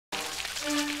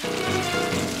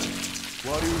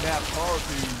What do you have power to?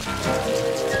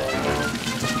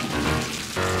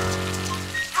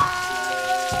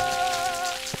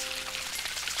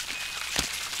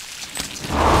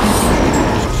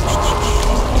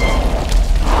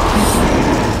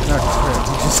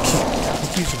 He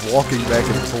keeps walking back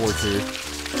and forth here.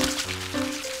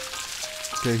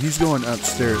 Okay, he's going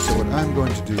upstairs, so what I'm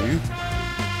going to do...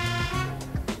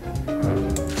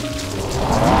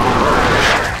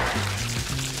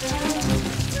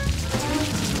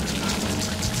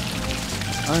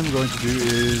 I'm going to do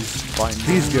is find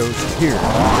these ghosts here.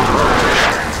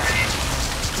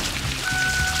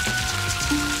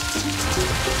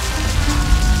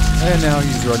 And now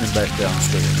he's running back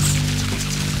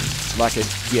downstairs. Like a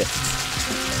gift.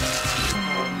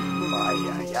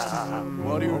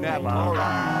 What do you have power to?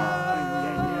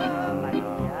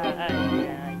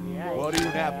 What do you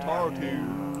have power to?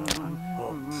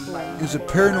 Is a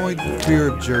paranoid fear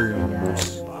of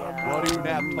germs. What do you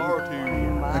have power to?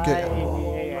 Okay.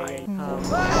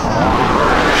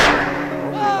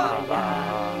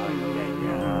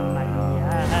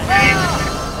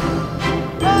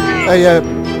 Hey,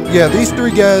 yeah, these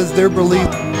three guys, their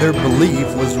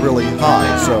belief was really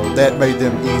high, so that made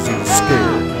them easy to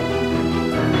scare.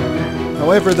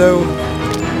 However, though,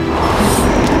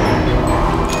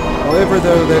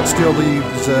 that still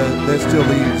leaves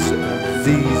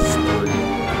these three.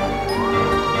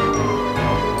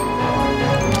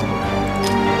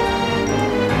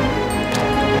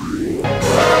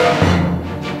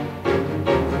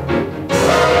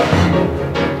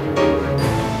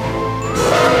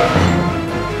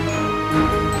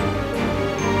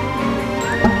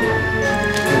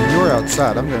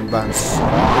 Outside, I'm going to buy a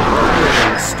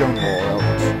stone wall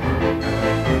out.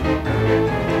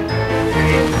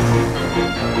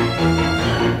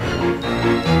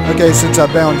 Okay, since I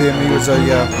bound him, he was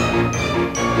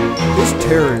his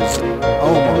terror is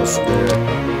almost there.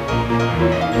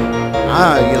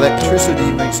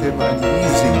 Electricity makes him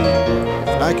uneasy.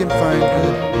 If I can find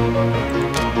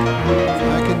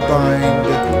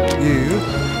you.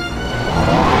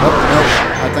 Oh, no,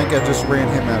 I think I just ran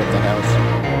him out of the house.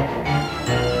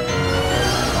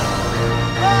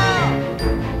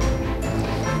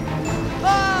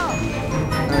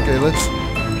 Okay, let's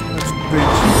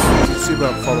see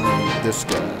about following this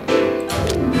guy.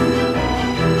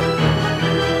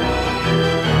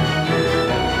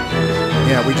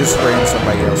 Yeah, we just ran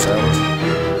somebody else out.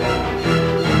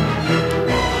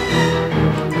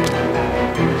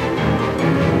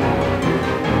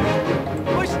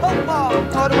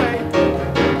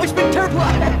 Ich bin terrible.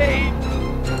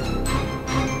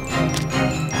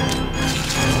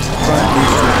 Find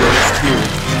these two guys here.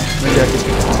 Maybe I can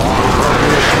use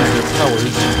their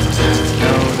powers.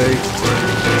 No, they...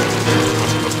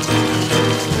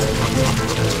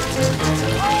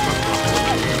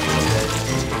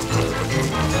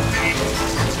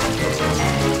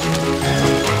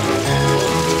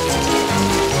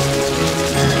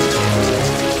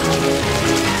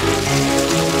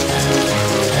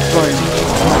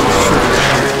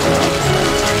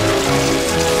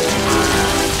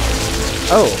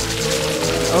 Oh,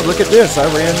 look at this. I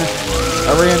ran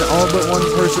all but one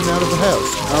person out of the house.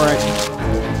 All right.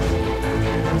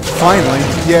 Finally.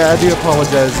 Yeah, I do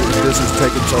apologize if this is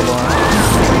taking so long.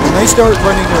 When they start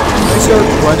running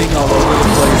all over the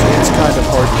place, it's kind of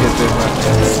hard to get them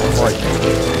right.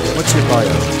 What's your bio?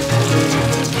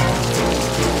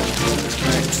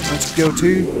 Let's go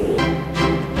to...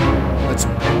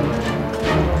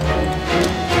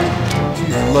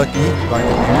 She's lucky. Find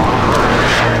him here.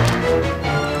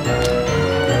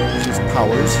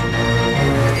 Powers. Where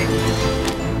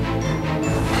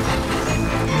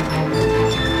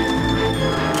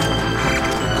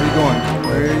are you going?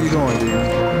 Where are you going, dude?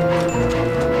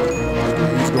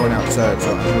 He's going outside,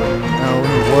 so no,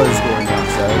 he was going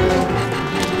outside.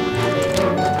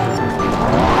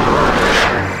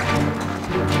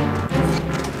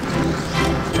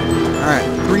 Alright,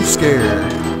 3 scare.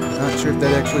 Not sure if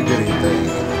that actually did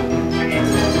anything.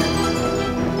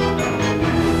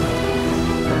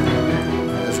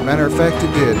 Matter of fact,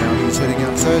 it did. Now he's heading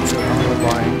outside, so I'm gonna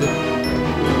bind.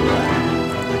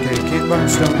 Okay, can't bind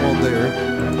stone wall there.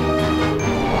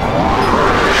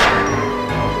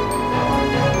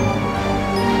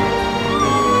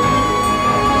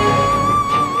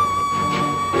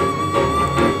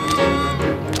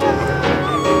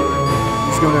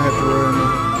 He's gonna have to run.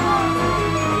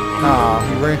 Ah,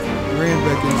 he ran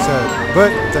back inside,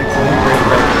 but thankfully he ran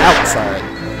back outside.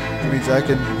 That means I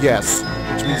can, yes.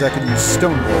 Which means I can use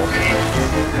stone wall.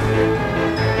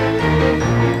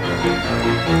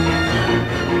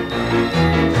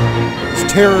 His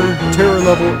terror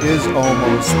level is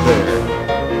almost there.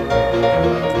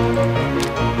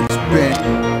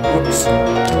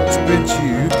 It's been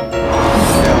you.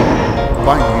 Now,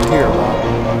 find you here,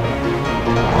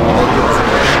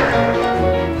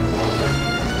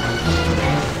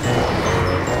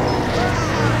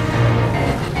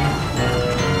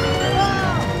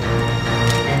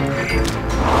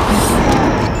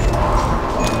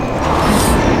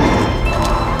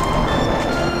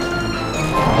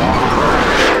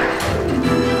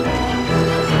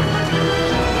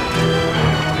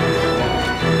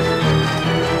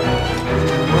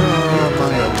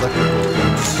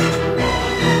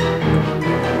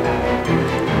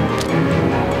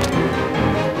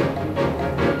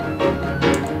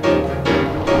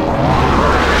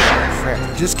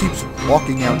 just keeps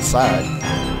walking outside.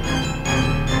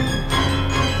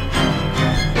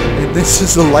 And this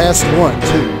is the last one,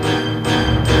 too.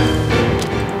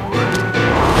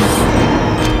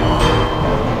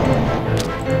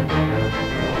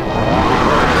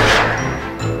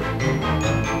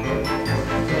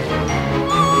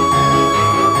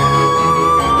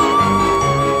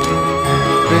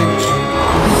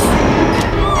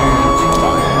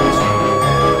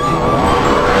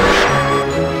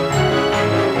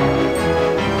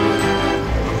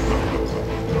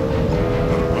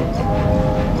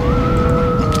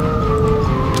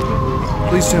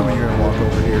 Please tell me you're going to walk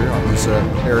over here on this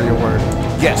area where...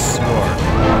 Yes, you are.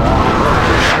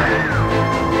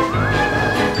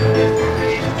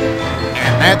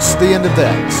 And that's the end of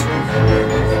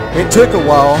that. It took a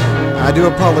while. I do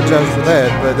apologize for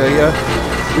that, but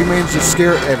we managed to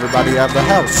scare everybody out of the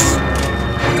house.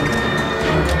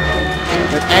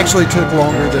 It actually took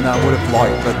longer than I would have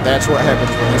liked, but that's what happens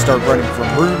when they start running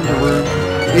from room to room,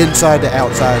 inside to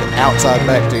outside, outside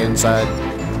back to inside.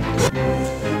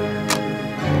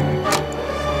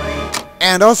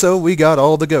 And also, we got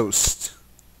all the ghosts.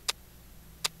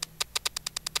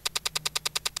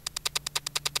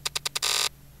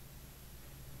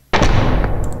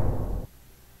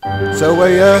 So,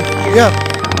 yeah.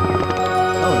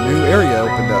 Oh, a new area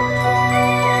opened up.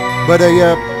 But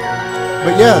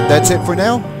yeah, that's it for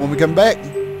now. When we come back,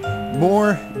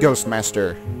 more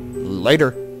Ghostmaster.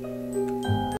 Later.